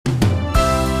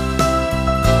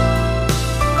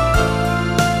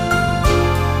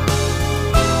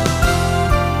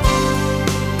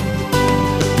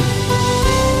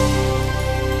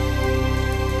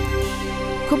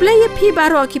Ublaya pi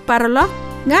baro ki paralog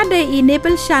ngade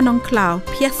enable shanong cloud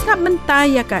piasrap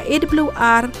mentaya ka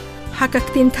AWR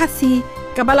hakaktin kasi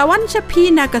kabalawan siya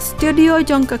pi na ka studio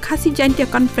jong ka kasi jantia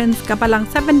conference kabalang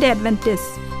 7-day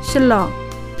Adventist Shalom.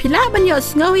 Pila banyo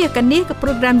sngaw ya kani ka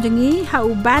program jengi ha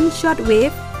uban shortwave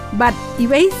but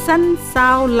iway san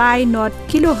sao lai not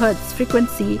kilohertz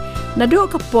frequency nado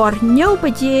ka por nyaw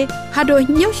baje hado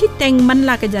nyaw shiteng man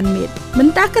la ka janmit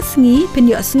menta ka sngi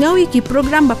penyo sngaw ki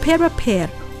program ba per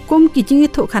kum ki jingi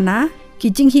tho khana ki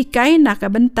jing hi kai na ka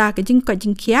benta ka jing ko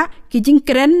jing khia ki jing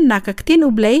kren na ka tin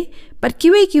ublei but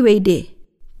kiwei de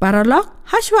paralog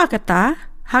haswa kata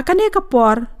hakane ka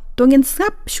por tungin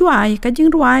sap shuai ka jing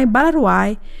ruai balarwai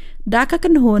da ka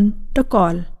kanhon to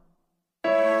call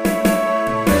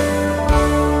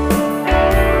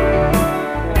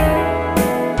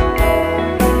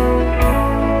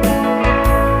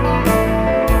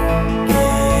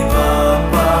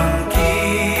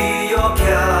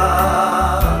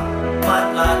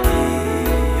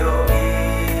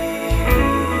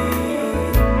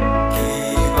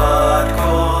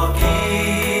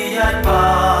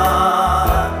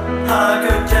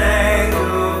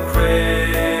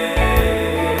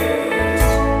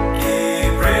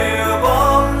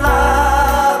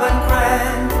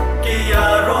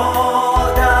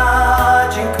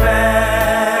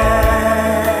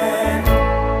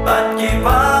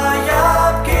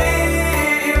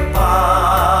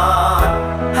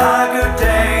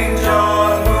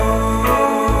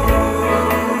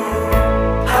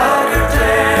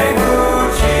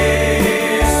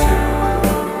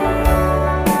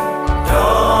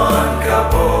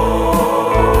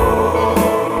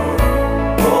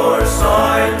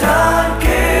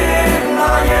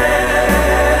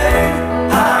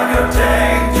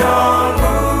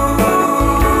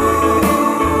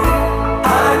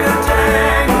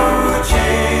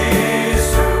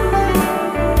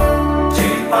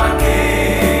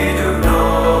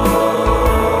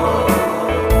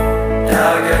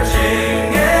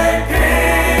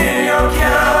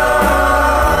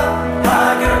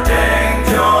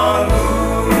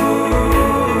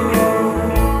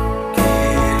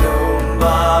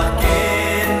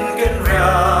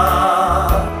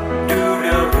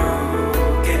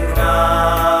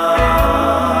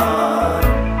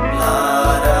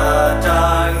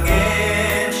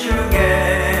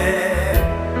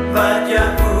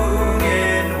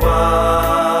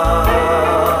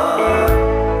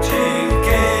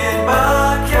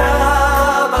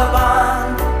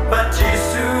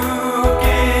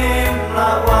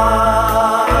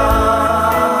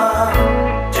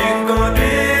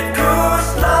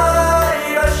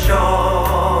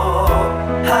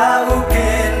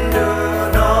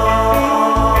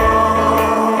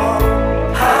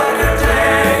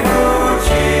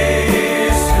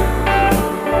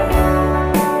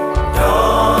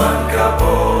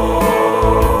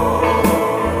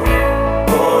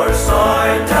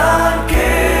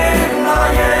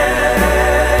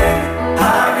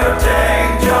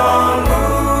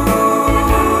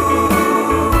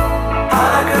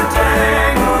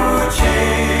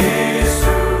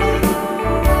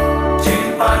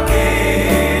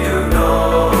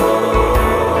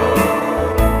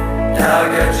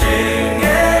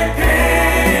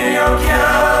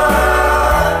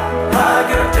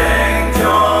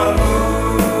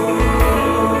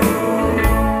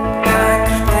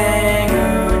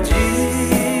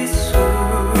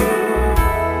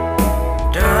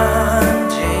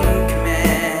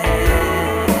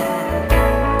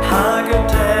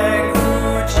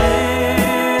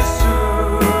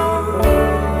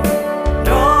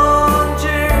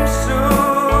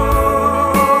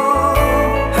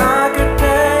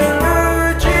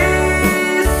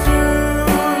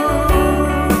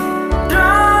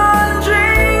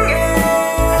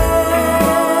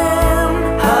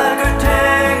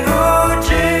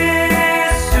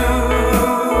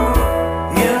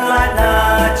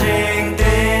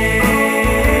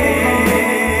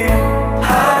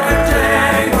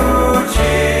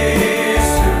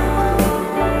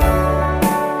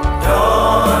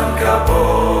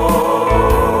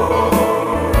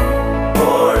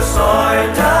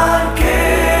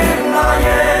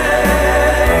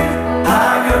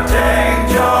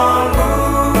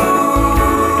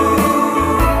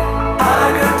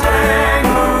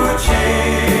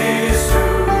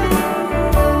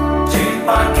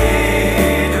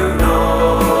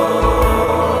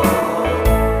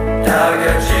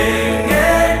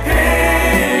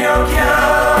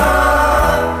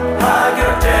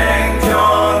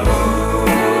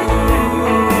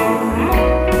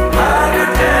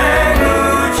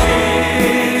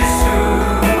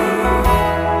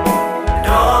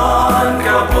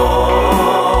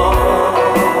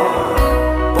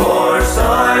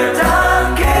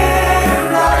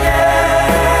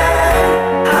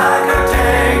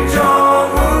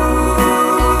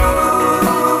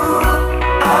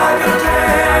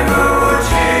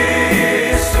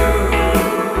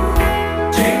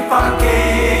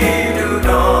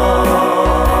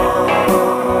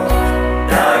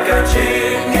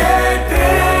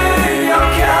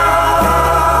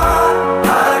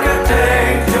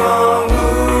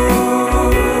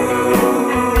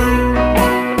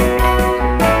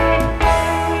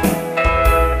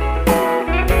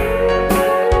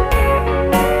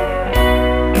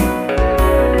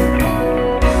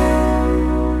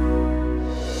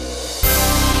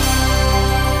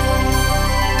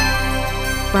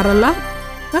Paralog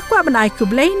ngakwa banai ku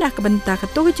blay na kabanta ka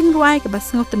to jing ruai ka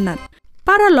basngaw tenat.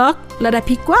 Paralog lada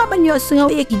pikwa banyo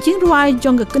sengaw ek jing ruai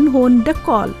jong ka kenhon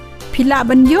dekol. Pila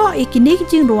banyo ek ni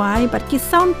jing ruai bat ki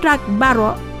soundtrack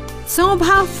baro. Sengaw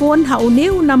bha phone ha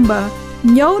uniu number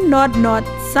nyo not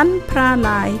san pra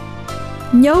lai.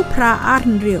 Nyo pra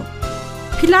arn rio.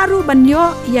 Pila ru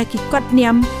banyo ya ki kot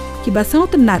niam ki basngaw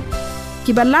tenat.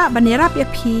 Ki bala banirap ya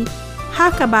pi ha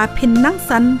ka ba pin nang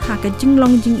san ha ka jing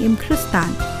long jing im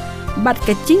Kristan. Bat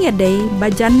ka jing ya day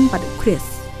bajan bat Chris.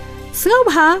 Sengaw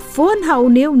bha phone ha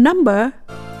uniu number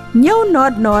nyo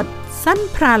not san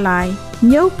pra lai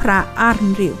nyo pra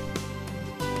arn rio.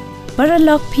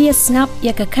 Paralog PS ngap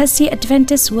ya ka Khasi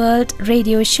Adventist World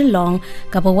Radio Shillong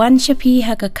kabawan shapi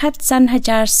ha ka khat san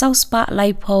hajar sauspa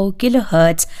laipo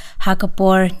kilohertz ha ka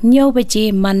por nyo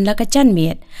baje man la ka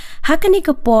chanmiet ha ka ni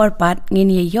ka por pat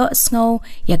ngin ye yo snow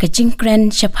ya ka jingkren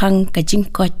shaphang ka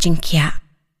jingkot jingkya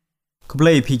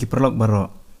kublai pi ki paralog baro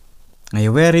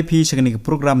ngai weri pi sagani ka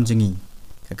program jingi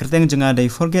ka kerteng jenga dai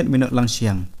forget minute lang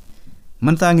siang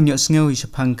mantang ngin yo snow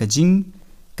shaphang ka jing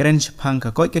kren shaphang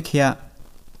ka koi ka khya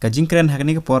ka jingkren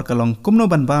hakani ka por kalong kumno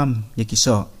banbam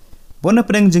yakiso bona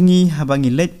pedang jengi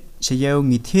habangi lech sayaw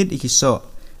ngithit ikiso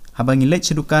habangi lech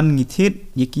sedukan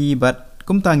ngithit yaki bat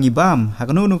kumta ngibam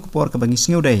hakano no ka por ka bangi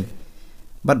sngeu dai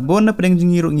bat bona pedang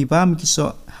jengi ru ngibam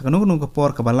ikiso hakano no ka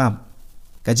por ka balap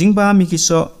ka jingbam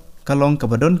ikiso kalong ka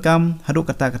badon kam hadu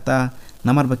kata-kata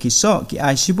namar bakiso ki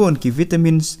ai sibon ki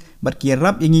vitamins bat ki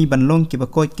rap yangi banlong ki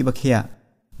bakoi ki bakhia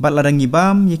bat ladang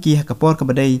ngibam yaki hakapor ka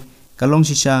badai kalong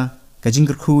sisa kajing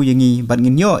kerku yangi bat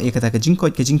nginyo ya kata kajing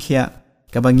kot kajing khia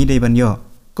ka bangi dai banyo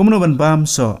komno ban bam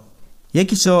so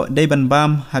yaki so dai ban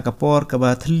bam hakapor ka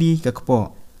ba thli ka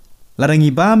kapo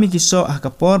larangi bam yaki so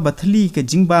hakapor ba thli ka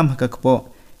jing bam ka kapo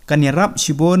kan yarap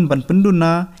sibon ban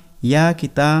penduna ya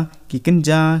kita ki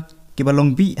kenja ki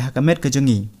balong bi hakamet ka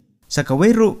jengi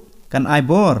sakaweru kan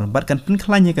aibor bat kan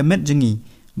penklanya ka met jengi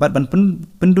bat ban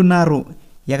penduna ru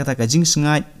ya kata kajing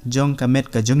sengat jong ka met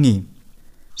ka jengi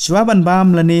Swaban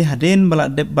bam lani haden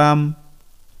balak dep bam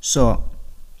so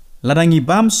larangi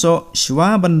bam so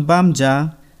swaban bam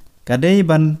ja kadai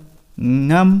ban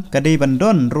ngam kadai ban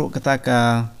don ru kata ka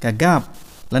kagap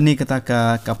lani kata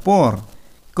ka kapor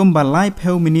kumba live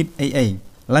heu minute ai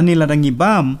lani larangi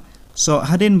bam so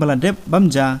haden balak dep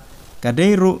bam ja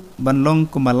kadai ru ban long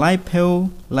kumba live heu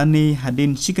lani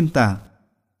haden sikenta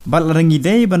bal larangi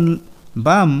dei ban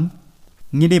bam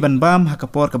ngide ban bam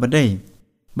hakapor ka badai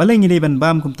balai ngidei ban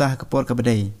bam kumta kapor ka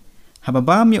badai haba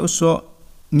bam ya uso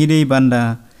ngidei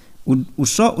banda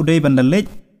uso udai banda lej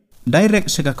direct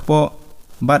sega kapo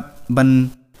bat ban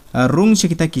rung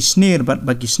sekita ki snare bat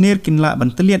bagi snare kinla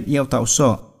ban teliat ya uta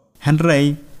uso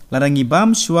handrai larangi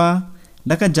bam swa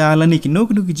daka jalani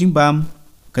kinok du ki jingbam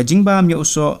ka jingbam ya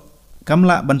uso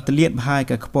kamla ban teliat bahai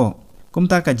ka kapo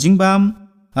kumta ka jingbam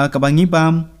ka bangi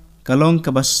bam kalong ka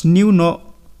bas new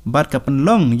no bat ka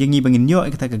penlong yangi bangin yo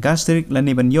kita ka gastric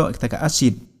lani ban yo kita ka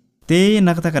acid te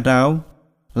nak kata ka daw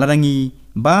larangi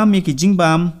bam yaki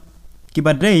jingbam ki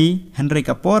badai handrai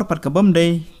ka por pat ka bom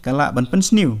dai kala ban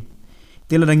pensniu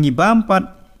te larangi bam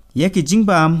pat yaki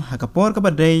jingbam ha ka por ka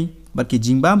badai bat ki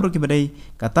jingbam ro ki badai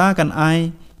kata kan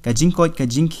ai ka jingkot ka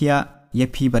jingkhia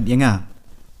yapi bat yanga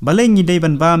balai ngi dai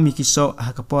ban bam yaki so ha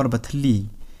ka por bathli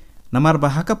namar ba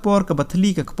ha ka por ka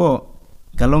bathli ka kapo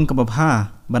kalong ka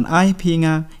babha ban ai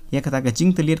pinga ya kata ka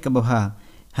jing teliat ka babha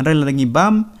handrai larangi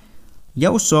bam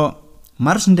ya uso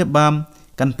mars ndep bam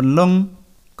kan penlong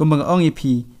kumbang ong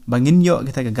ipi bangin yo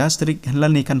kita ka gastric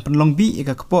hanlani kan penlong bi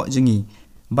ka kapo jengi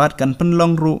bat kan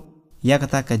penlong ru ya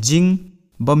kata ka jing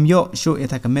bom yo shu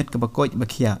eta ka met ka bakoi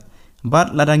bakhia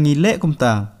bat larangi le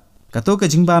kumta kato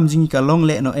ka jing bam jingi ka long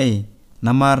le no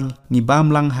namar ni bam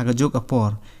lang ha ka jo ka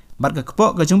por bat ka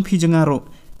kapo ka jung phi jengaro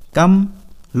kam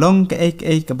long ka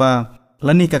ka ba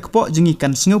lani ka kapo jengi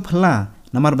kan singau phala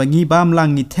namar bangi bam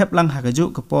lang ni thep lang ha ka jo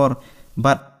ka por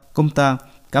bat kumta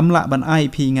kamla ban ai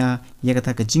pinga ya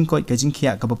kata ka jingkoi ka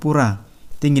jingkhia ka bapura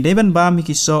tingi deban bam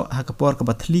ki so ha ka por ka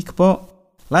bathli ka po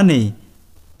lani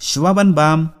shwaban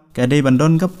bam ka deban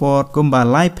don ka por kumba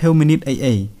live heu minute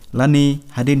ai lani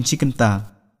hadin chikenta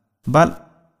bat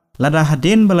lada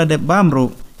hadin balade bam ru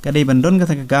ka deban don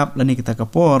ka gap lani kita ka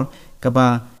por ka ba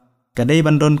ka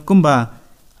deban don kumba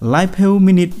live heu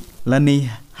minute lani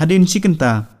hadin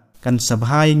chikenta kan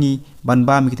sabhai ngi ban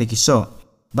bam kita kiso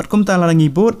bat kumta larangi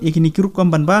bot yakini kirukom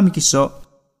ban bam kiso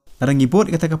larangi bot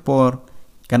kata kapor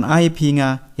kan ai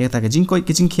pinga ya kata jingkoi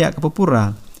kejingkhia ka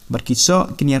papura bat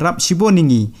kiso kini rap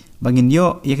siboningi bangin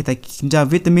yo ya kata kinja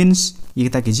vitamins ya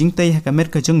kata kejingtai ha kamer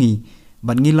ka jongi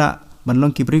bat ngila ban long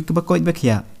ki bri ka bakoi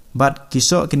bakhia bat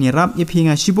kiso kini rap ya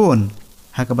pinga sibon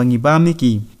ha ka bangi bam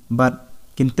ki bat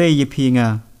kinte ye pi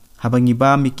nga habangi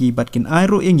ba miki bat kin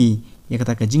airu ingi ya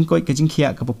kata ka jingkoi ka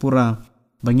jingkhia ka papura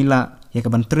bangila ya ka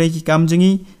ban tre ki kam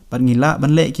jengi ban ngila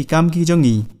ban le ki kam ki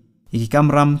jongi ki kam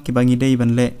ram ki bangi dei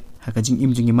ban le ha ka jing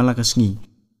im jengi malaka sngi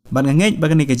ban ngej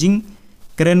bagani ka jing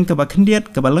keren ka ba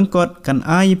khendiat ka ba lengkot kan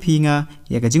ai pi nga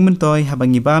ya ka jing mentoi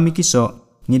habangi ba miki so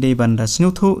ngidei ban da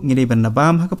snuthu ngidei ban na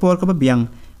bam ha ka por ka ba biang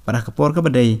pada ka por ka ba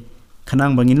dei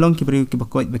khanang bangin long ki beriu ki ba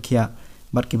koi ba khia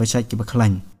bat ki ba chai ki ba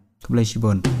khlan kublai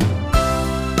sibon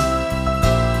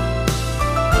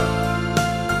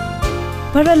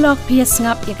Paralog PS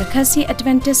ngap ya ka khasi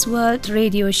Adventist World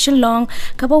Radio Shillong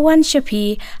kabawan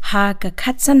shapi ha ka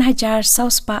khatsan hajar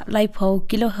sauspa laipo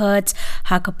kilohertz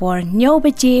ha ka por nyau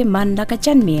beje man la ka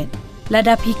chanme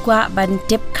lada pi kwa ban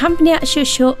tip company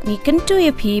shusho mi kentu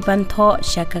ya pi ban tho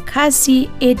sha ka khasi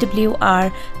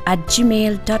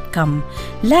awr@gmail.com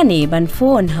lani ban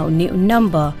phone hau ni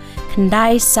number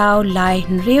khandai sao lai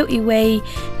riu iway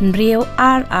riu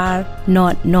rr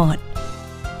not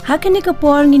Hakani ka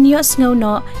por nginyo snow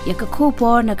no ya ka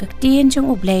kupor na kaktiin chong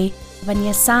ublay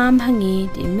banya sam hangi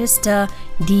di Mr.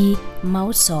 D.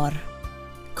 Mausor.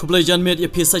 Kublay janmet ya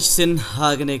pisach sin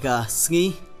hagane ka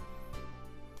sngi.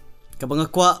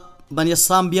 Kabangakwa banya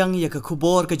sam biang ya ka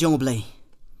kubor ka jong ublay.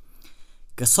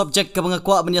 Ka subject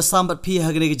kabangakwa banya sam bat pi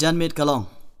hagane ka janmet kalong.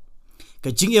 Ka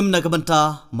jingim na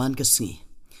kabanta man ka sngi.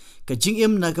 Ka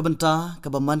jingim na kabanta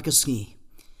kabaman ka sngi.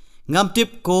 Ngam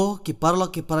tip ko ki parlo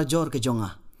ki parajor ka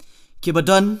jonga.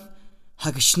 Kibadan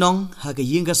haga shnong haga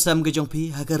yinga sam ga jongpi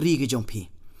haga ri ga jongpi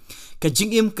ka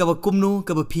jingim ka ba kumnu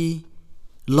ka ba pi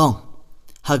long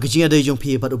haga jinga dai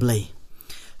jongpi bat ublai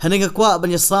hanenga kwa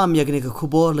banya sam ya gane ka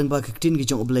khubor lengba ka tin ga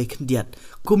jong ublai khndiat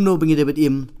kumnu bingi de bat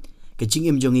im ka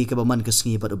jingim jongi ka ba man ka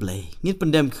sngi bat ublai ngit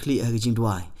pandem khli haga jing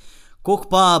duai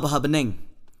kok pa ba ha beneng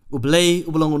ublai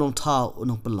ublong unong thau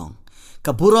unong pelong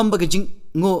ka buram ba ga jing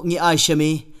ngo ngi ai shame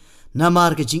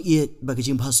namar ka jing i ba ga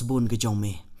jing phasbun ga jong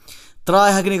me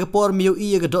Try hagane ka por miu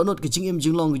iya ka donot ka jing im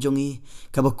jinglong jongi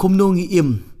ka ba kumno ngi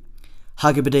im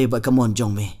hage bedai ba kamon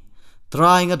jong me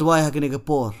try nga dwai hagane ka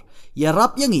por ya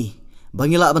rap yangi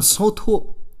bangila ban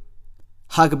sothu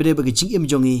hage bedai ba jing im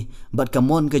jongi bat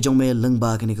kamon ka jong me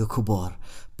lengba kane ka khubor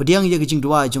pediang ya ka jing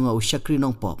dwai jonga u shakri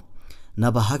nong pop na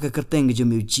ba haga kerteng ka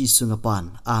jumi jisu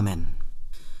ngapan amen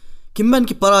kimman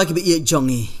ki para ki be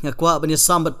jongi nga kwa ban ya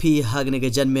sambat pi hagane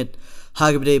ka janmet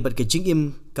hage bedai bat ka jing im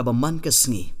ka ba man ka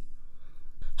sngi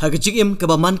Haga jingim ka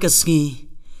ba man ka sngi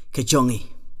ka jongi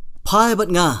pai bat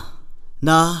nga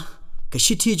na ka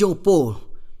shiti jong pol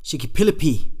shiki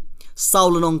Philippi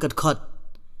saulonong kat khat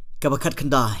ka ba khat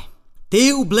khandai te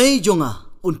u blai jonga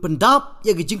un pandap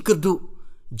ya ga jingkerdu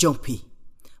jongpi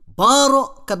baro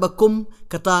kat ba kum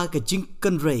kata ka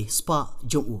jingkan rei spa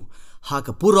jongu ha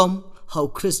ka purom hau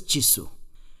Christ Jisu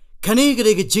kani ga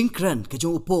ga jingkran ka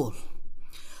jong pol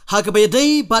ha ka ba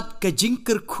dai bat ka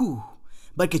jingker khu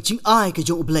bat ka jing ai ka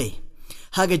jong ublay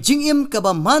haga jing im ka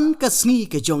ba man ka sngi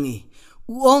ka jongi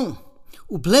uong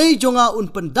ublay jonga un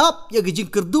pandap ya ga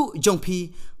jing kerdu jongpi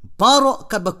baro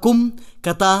kat ba kum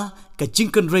kata ka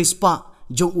jingkan respa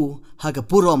jong u haga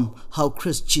purom hau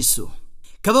Christ Jisu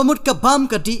ka ba mut ka bam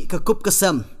ka di ka kup ka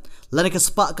sam lane ka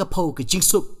spa ka phau ka jing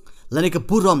sup lane ka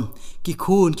purom ki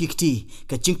khun ki kti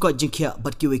ka jingko jingkhia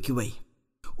bat ki we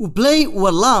ublay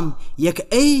walam ya ka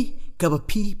ai ka ba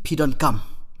pi don kam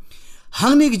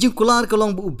Hangni gijing kular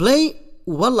kalong bu ublay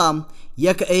walam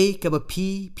ya ka ai ka ba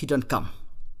pi don kam.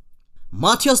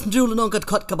 Matias ndriu lunong kat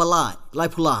khat ka balai lai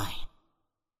pulai.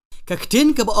 Ka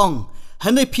ktin ka ba ong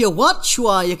hanai pia wat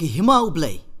shua ya ki hima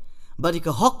ublay. Badi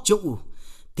ka hok jong u.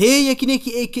 Te ya kine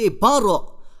ki ai ke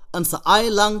baro ansa ai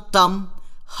lang tam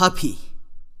happy.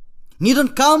 Ni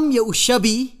don kam ya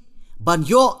ushabi ban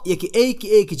yo ya ki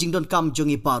ai jing don kam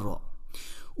jongi baro.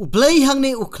 Ublay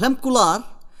hangni u klam kular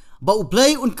ba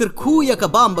ublay un kerku ya ka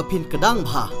bam ba pin kadang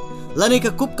bha lane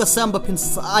ka kup ka sam ba pin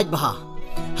saaj bha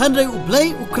hanre ublay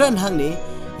ukran hangni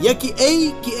ya ki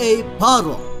ai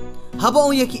baro haba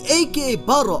on ya ki ai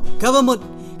baro kawamut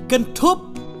kan thup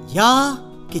ya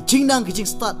ki jingnang ki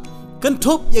jing start kan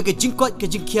thup ya ka jingkot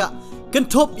ka jingkhia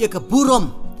kan thup ya ka burom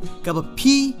ka ba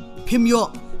pi phimyo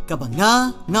ka ba nga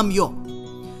ngamyo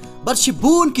bar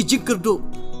shibun ki jingkerdu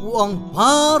uong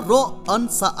baro an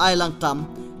sa ailang tam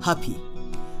happy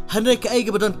Henry ka ai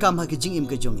ka badon kam ha ka jingim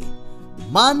ka jongi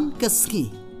man ka ski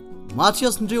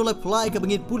Matias ndriu la plai ka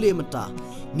bangit pule mata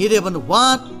ngire ban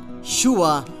wat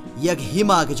shua yak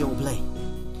hima ka jong play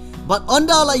but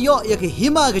onda la yo yak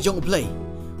hima ka jong play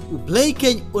u play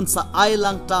ken unsa ai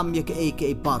lang tam yak ai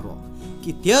ka paro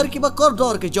ki tiar ki ba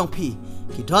kordor ka jong pi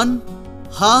ki dan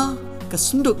ha ka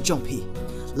sunduk jong pi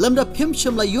lamda phim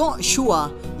sham la yo shua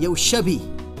yo shabi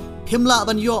phim la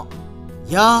ban yo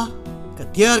ya ka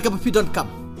tiar ka pi don kam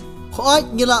khoi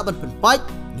ngila ban pen pai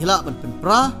ngila ban pen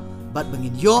pra bat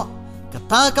bangin yo ka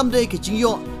ta kam dei ka jing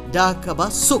yo da ka ba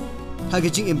suk ha ga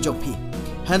jing im jok pi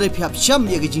hanai phiap sham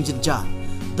ye ga jing jin ja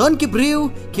don ki briu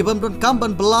ki bam don kam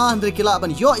ban bla handre kila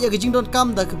ban yo ye ga jing don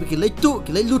kam da ka pi ki leitu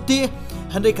ki leiluti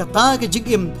handai ka ta ka jing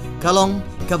im kalong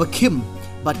ka ba kim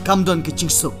bat kam don ki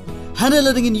jing suk hanai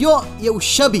la dingin yo ye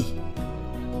ushabi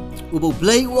ubo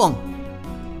blai wong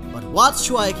but what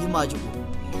shwai ki maju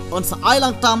on sa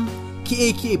ailang tam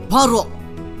ki paro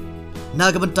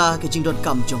naga banta ka jing don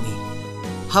kam jongi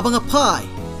habanga pai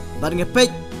bat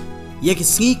ngepet ye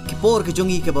ki sngi ki por ka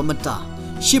jongi ka bamanta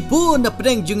shipu na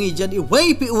preng jungi jadi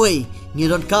way pi way ngi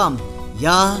don kam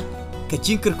ya ka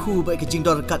jing kerku ba ka jing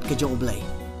don kat ka jong blai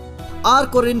ar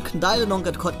korin khandai nong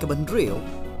kat khot ka bandrio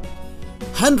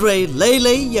handre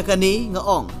lele ya kani nga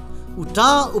ong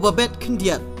uta ubabet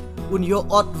khndiat un yo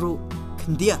otru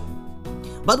khndiat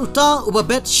bat uta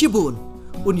ubabet shibun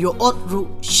un yo otru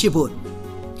shibun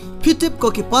pitip ko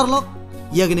ki parlok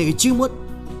ya gane ki jingmut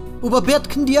ubabet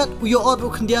khndiat u yo otru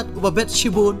khndiat ubabet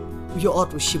shibun u yo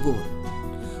otru shibun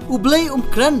ublay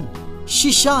kran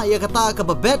shisha ya kata ka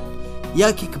babet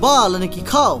ya ki kbal na ki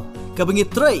khaw ka bangi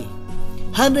trei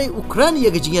hanre ukran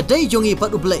ya gajing ya dai jongi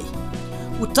pat ublay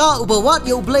uta ubawat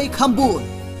ya ublay khambun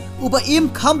uba im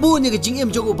khambun ya gajing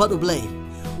im jong ubat ublay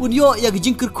unyo ya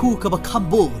gajing kerku ka ba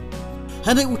khambun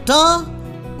hanre uta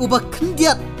uba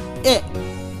khndiat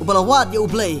ubalawat ya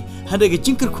ublay hanre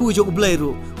gajing kerku jong ublay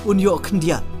ru unyo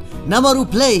khndiat namaru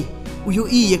ublay uyo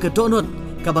I ya ka donot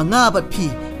ka ba nga bat pi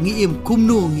ngi im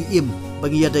kumnu ngi im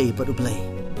bangi ya dai pat ublay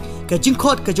ka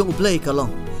jingkhot ka jong ublay ka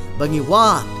long bangi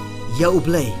wa ya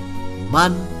ublay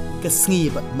man ka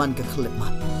sngi bat man ka khlep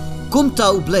man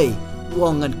kumta ublay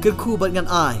wongan kerku bat ngan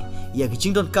ai ya ka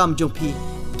jing don kam jong pi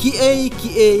ki a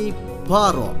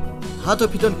baro hato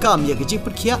pi don kam ya ka jing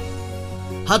perkhia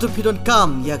hato pi don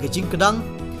kam ya ka jing kedang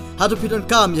hato pi don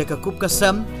kam ya ka kup ka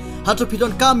sam hato pi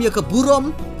don kam ya ka burom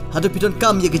hato pi don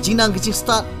kam ya ka jinang ka jing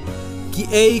start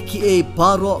ki a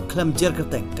baro klam jer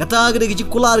kerteng kata gede gi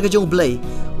kular ga jong blai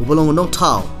ubolong nong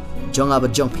thau jong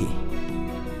abat jong pi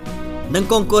nang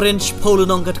kong koren polo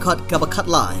nong kat khat ka ba khat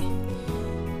lai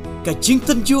ka jing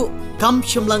tan ju kam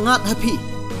shimlangat happy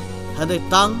hanai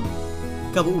tang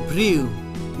ka bu upriu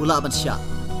ula ban sha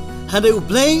hanai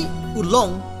ublai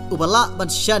ulong ubala ban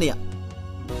shania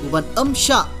uban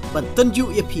sha ban tan ju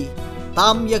ye pi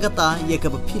tam ya kata ye ka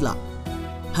ba pila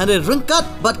hanai rengkat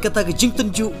bat kata ke jing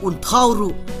tenju un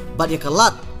thauru bat ya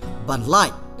kalat ban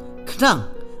light knang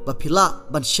ba pila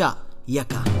ban sha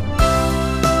yaka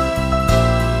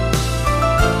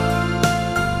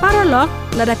paralog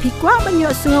lada pikwa banyo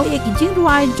sungau e ki jing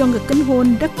ruai jong ke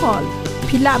kenhon de kol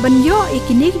pila banyo e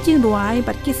ki ni jing ruai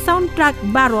bat ki soundtrack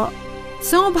baro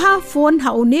so bha phone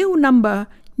ha new number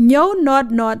nyo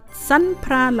not san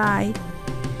pra lai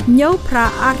nyo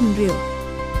pra arnrio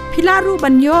pilaru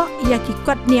banyo ya ki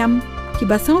kot niam ki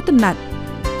basang tenat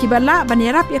ki bala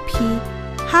banyarap ya pi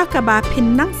ha ka ba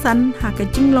pin nang san ha ka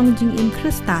jinglong jing im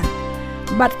kristan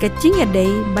bat ka jing ya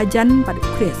dei bajan bat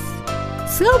kris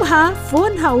so ha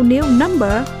phone ha new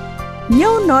number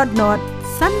nyo not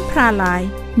san pra lai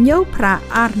nyo pra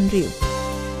arnriu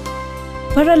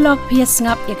Paralog PS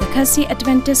ngap ya ka kasi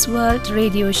Adventist World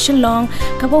Radio Shillong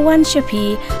kabawan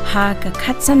shapi ha ka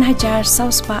khatsan hajar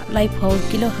sauspa laipo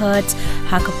kilohertz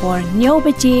ha ka por nyo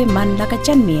beje man la ka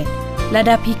chanme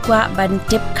lada pikwa ban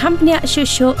tip company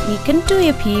shusho ni kentu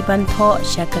ya pi ban tho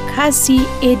sha ka kasi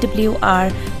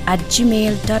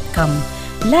awr@gmail.com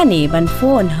lani ban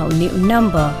phone ha ni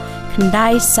number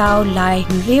khandai sao lai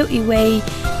riu iway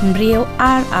riu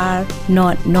rr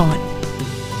not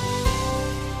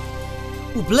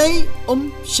ublay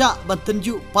sha ban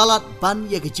tanju palat ban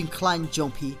ya ke jing klan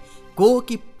jong pi go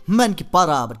ki man ki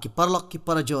para bat ki parlok ki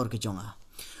para jor ke jonga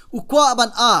ukwa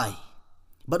ban ai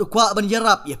bat ukwa ban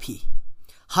yarap ya pi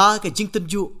ha ke jing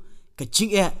tanju ke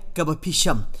jing ka ba pi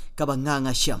sham ka ba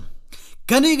nga sham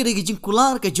kani ke jing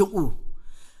kular ke jong u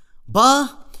ba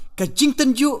ka jing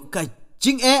tanju ka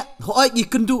jing hoi gi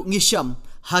kendu ngi sham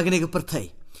ha ke perthai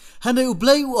hanai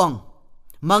ublay uang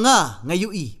manga ngayu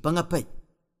I bangapai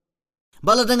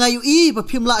bala da ngayu I ba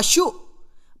phim la shu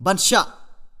ban sha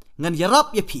ngan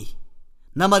yarap ya pi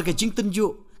namar ka jing tanju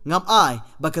ngam ai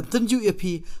ba kan tanju ya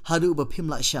pi hadu ba phim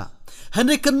la sha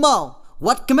hanai kan mau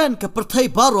wat command ka perthai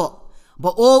baro ba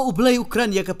o ublay ukran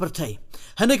ya ka perthai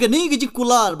hanai ka ni gi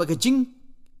kular ba ka jing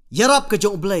yarap ka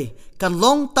jong ublay kan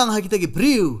long tang ha kita gi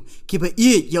briu ki ba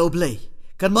I ya ublay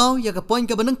kan mau ya ka point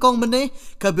ka banang kong mene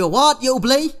ka be wat ya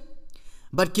ublay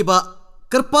bat ki ba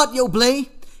kerpat ya ublay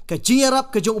ka jing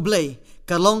yarap ka jong ublay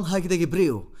kalong ha kita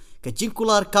gibriu ka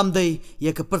jingkular kamdai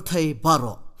ya ka perthai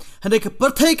baro Handai ka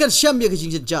perthai kan syam ya ka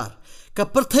jing jar. Ka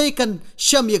perthai kan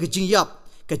syam ya ka jing yap.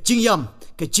 Ka jing yam.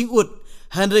 Ka jing ut.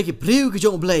 Handai ki briu ka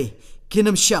jong blay.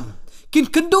 Kinam syam. Kin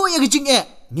kendu ya ka jing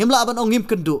ngim la aban ong ngim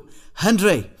kendu.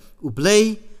 Handai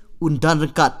ublay undan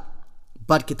rengkat.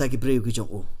 Bat kita ki briu ka jong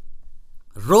u.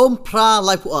 Rom pra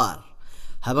lai puar.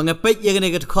 Habang ngepek ya ka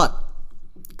negat khot.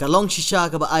 Kalong shisha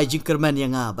ka ba ai jingkerman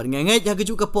yang bat ngangai ya ka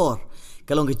ju kapor.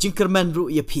 Kalong ka jingkerman ru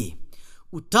ya pi.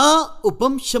 Uta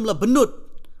upam syamla benut.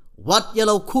 Wat ya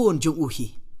lau kun jong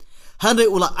uhi. Handai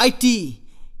ula IT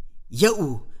ya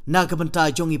u na ka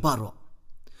benta jong ibaro.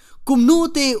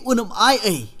 Kumnu te unam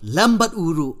ai lambat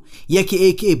uru ya ki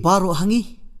eke baro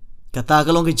hangi. Kata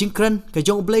kalong ka jingkran ka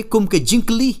jong blai kum ka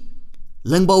jingkli.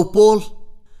 Lang bau pol.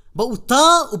 Ba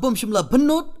uta upam syamla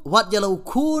benut wat ya lau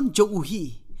kun jong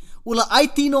uhi. Ula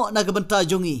IT no na ka benta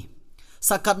jongi.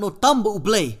 Sakat no tamba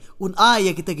ublay un ai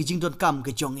ya kita kijing don kam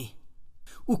ke jongi.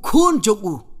 Ukun jong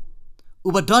u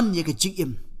ubadan ya ke jing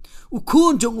im.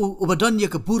 Ukun jong u ubadan ya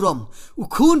ke burom.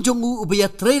 Ukun jong u ubaya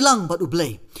trelang bat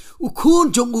ublay.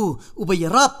 Ukun jong u ubaya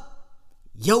rap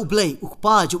ya ublay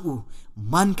ukpa jong u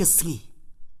man ke singi.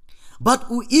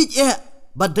 Bat u ij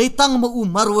bat datang ma u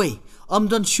marway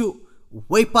amdan shu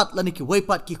waypat lani ki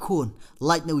waypat ki kun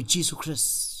like na u Jesus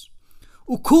Christ.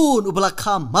 Ukun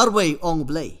ubalakam marway ong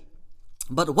ublay.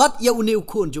 But what ya uni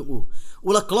ukun jong u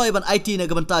ula kloy ban IT na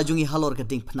gabanta jungi halor ka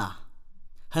ding pna.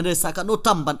 Handai saka no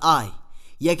tam ban ai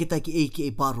ya kita ki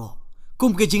eke baro.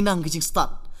 Kum ke jing nang ke jing start.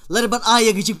 Lare ban ai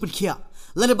ya ke jing penkhia.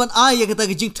 Lare ban ai ya kita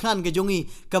ke jing than ke jongi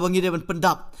ka bangi de ban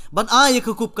pendap. Ban ai ya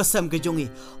ke kup kasam ke jongi.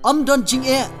 Am don jing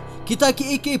kita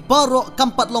ki eke baro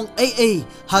kampat long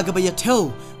ha ga ba ya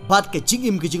theu bat ke jing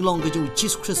im ke jing long ke jong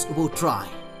Jesus Christ ubo try.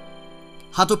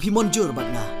 Hato pimon jur bat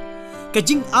na.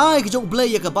 Kajing ai kajong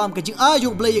blay ya kabam kajing ai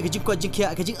jong blay ya kajing kwa jing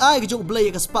kia kajing ai kajong blay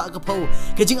ya kaspa ka pau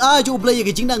kajing ai jong blay ya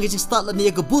kajing nang kajing start la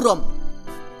ni ya kaburam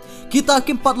kita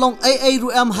kim pat long ai ru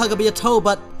am ha ga ba thau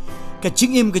bat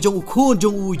kajing im kajong ukun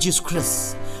jong u Jesus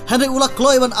Christ handai ula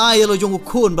kloy ban ai lo jong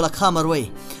ukun bala khamar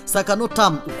way sakano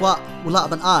tam ukwa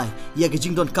ula ban ai ya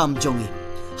kajing don kam jongi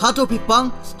hato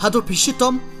pipang hato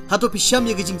pishitom hato pisham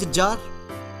ya kajing jar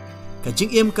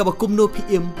kajing im ka ba kumno pi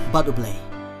im bat ublay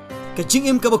ka jing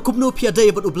im ka ba kupno pia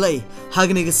day bat ublay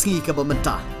hagne ka singi ka ba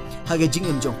menta haga jing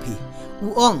im jong pi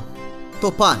uong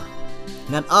topan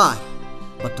ngan ai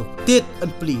batuk tit an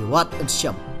pli wat an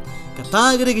syam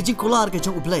kata gre ka jing kular ka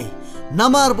jong ublay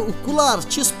namar ba ukular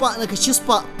chispa na ka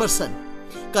chispa person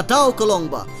ka daw kalong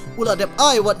ba ula dep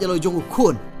ai wat yalo jong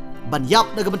ukun ban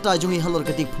yap na ka benta jongi halor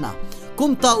ka ding pna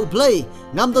kumta ublay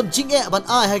ngam don jing ban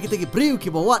ai ha kita ki briu ki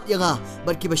ba wat yanga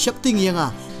ban ki ba shapting yanga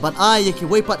ban ai ya ki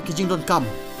waypat ki jing don kam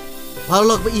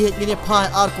Parlok ba ihet ngine pai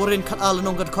ar koren khat al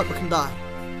nong gat khot bakhandai.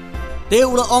 Te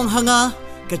ula ong hanga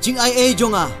ka jing ai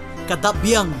jonga ka dap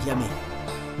biang yame.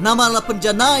 Nama la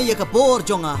penjana ya ka por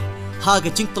jonga ha ga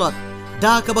jing trot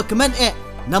da ka ba kemen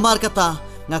namar kata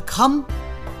nga kham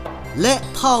le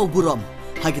thau burom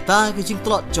ha kita ka jing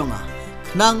trot jonga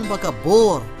knang ba ka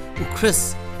bor u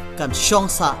Chris kan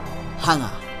shongsa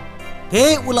hanga.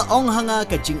 Te ula ong hanga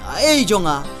ka jing ai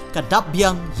jonga ka dap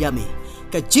biang yame.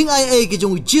 Ka jing ai ke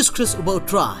jong Jesus Christ about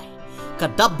try ka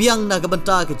dap biang na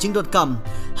gabanta ke jing.com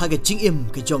ha ke jing im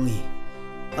ke jongi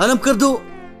anam kerdu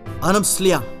anam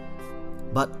sliang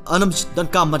but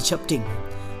anam.com man chapting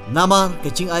nama ke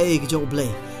jing ai ke jong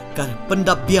blay ka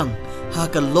pendap biang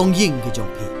ha ka longying ke jong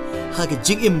pi ha ke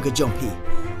jing im ke jong pi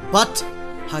but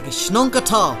ha ke snong ka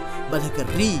ta but ha ke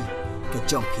ri ke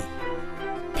jong pi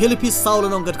Philippines saul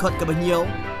nong gat khot ka banyo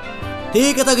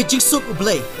te ka ta ke jing sup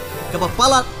blay kaba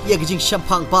palat ya ke jing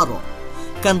shampang baro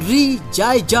kan ri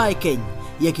jai ken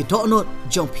ya ke donot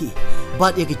jongpi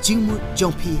bat ya ke jingmu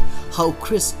jongpi how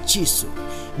Chris Jisu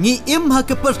ngi im ha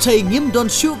ke percay ngim don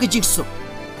shu ke jing sup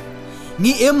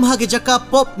ngi im ha ke jaka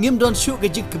pop ngim don shu ke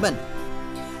jing kemen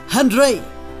handray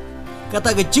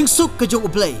kata ke jing sup ke jong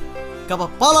ublay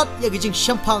kaba palat ya ke jing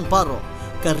shampang baro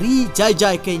ka ri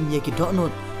jai ken ya ke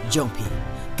donot jongpi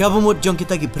kaba mot jong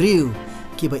kita ke briu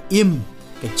ki ba im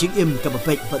ka jing im ka ba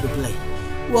baik bat ublay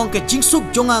uang ka jing sup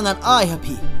jonga ngan ai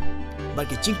happy ba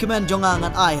ka jing kemen jonga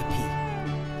ngan ai happy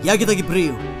ya kita ki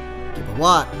briu ki ba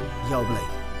wat ya ublay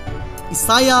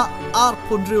Isaya ar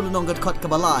pundriu nong gat khot ka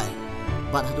balai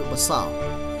bat hadu basau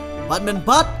bat men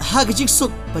bat ha ka jing sup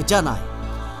ba janai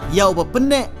ya ba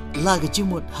penne la ka jing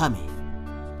mut hame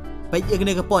baik ya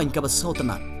ne ka point ka ba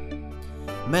sautanat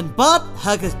men bat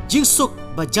ha ka jing sup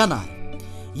ba janai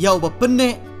ya ba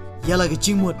penne ya la ka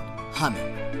jing mut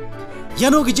hame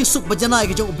yano ke jingsuk bajana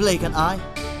ke jong ublay kan ai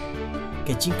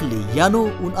ke jingkli yano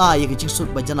un ai ke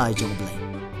jingsuk bajana jong ublay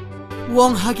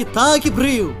wong ha kita ki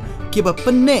briu ki ba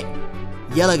penne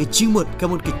yala ke jingmut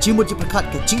kamun ke jingmut ji prakat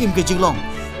ke jingim ke jinglong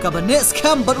kabane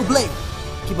scam bat ublay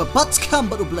kiba bat scam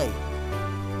bat ublay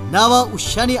nawa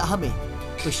ushani ahame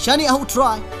ushani ah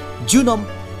utrai junom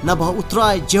nabah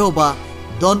utrai Jehovah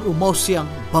don umosiang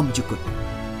bam jukut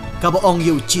kaba ong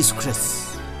yu Jesus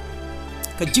Christ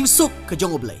ka jingsuk ka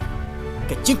jong ublay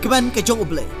ka jingkman ka jong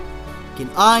ublay kin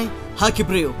ai ha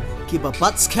kibreu kiba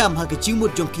bat scam ha ka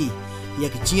jingmut jongki ya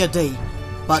ka jinga day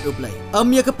bat ublay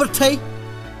ya ka pertai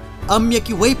ya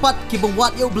ki weipat ki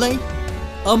bongwat ya ublay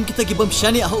kita ki bam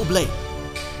shani ah ublay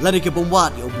lani ki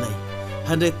bongwat ya ublay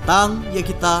hande tang ya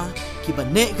kita ki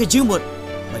bane ka jingmut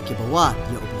ba ki bawat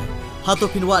ya ublay hato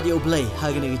pinwat ya ublay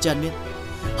ha gane ki janmit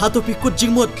hato pikut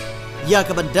jingmut ya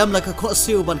ka bandam la ka kho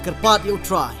siu ban karpat ya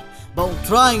utrai ba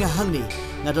utrai nga hangni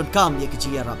nga don kam ya ki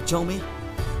jiyarap jongme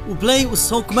ublay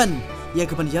usokman ya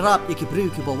ka ban yarap ya ki briu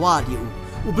ki bawat ya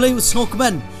ublay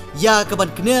usokman ya ka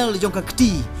ban knel jong ka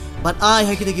kti ban ai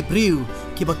ha kita ki briu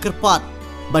ki ba karpat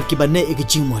ban ki bane ki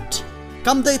jingmut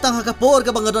kam dai tang ha ka por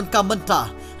ka bangadon kam banta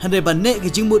hande bane ki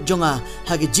jingmut jonga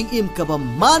ha ki jingim ka ba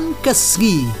man ka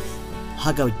sngi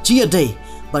ha ka jia dai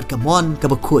ban ka mon ka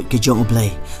ba khoi ki jong ublay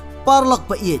parlok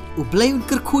ba iet ublay un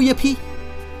kerku ya pi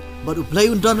ban ublay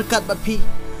un don kat bat pi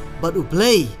ban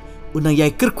ublay unang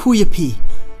yai kerku ya pi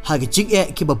ha ki jing e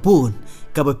ki ba bun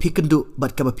ka ba pi kendu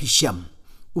bat ka ba pi syam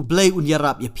ublay un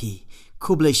yarap ya pi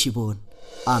kublay shibun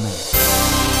amen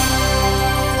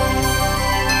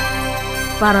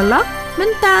Paralog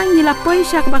mentang nilapoi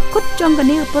syak bakut jong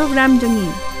kani program jongi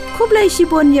kublai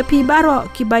shibon ya pi baro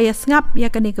ki bayas ngap ya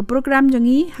kani ke program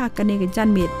jongi ha kani ke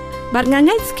janmit bar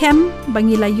ngangai scam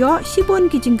bangila yo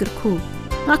shibon ki jinggerku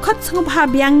ngakot sangop ha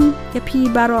biang ya pi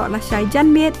baro la shai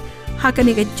janmit ha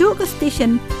kani ke ju ke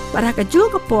station bar ha ke ju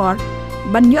ke por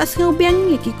ban yo sangop biang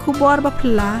ya ki kubor ba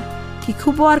phla ki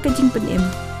kubor ke jing penem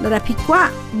lara pi kwa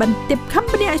ban tip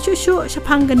company asu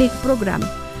sapang kani ke program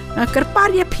kerpar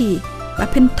ya pi ba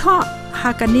pinto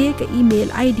hakane ke email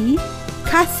ID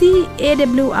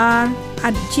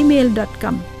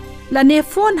khasiawr@gmail.com la ne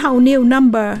phone hau new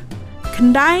number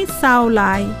khandai sao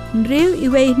lai rew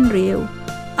iwe rew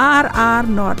rr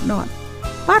not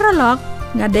paralog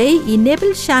ngadei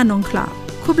enable shanong kla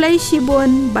kublai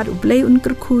shibon bar ublai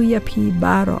unker khu ya phi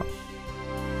baro